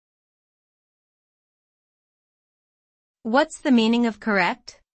What's the meaning of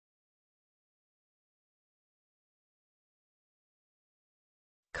correct?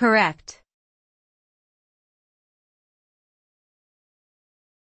 Correct.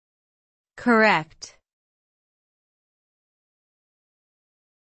 Correct.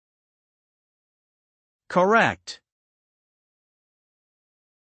 Correct.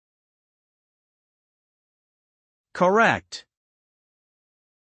 Correct.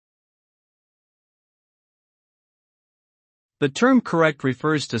 The term correct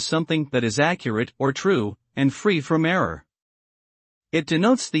refers to something that is accurate or true, and free from error. It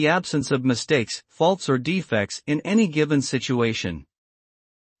denotes the absence of mistakes, faults or defects in any given situation.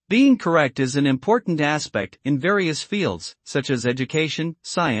 Being correct is an important aspect in various fields, such as education,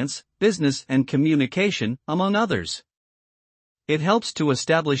 science, business and communication, among others. It helps to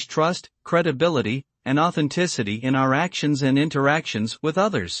establish trust, credibility, and authenticity in our actions and interactions with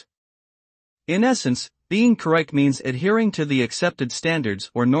others. In essence, being correct means adhering to the accepted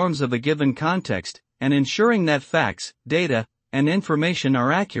standards or norms of a given context, and ensuring that facts, data, and information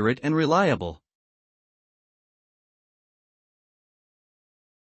are accurate and reliable.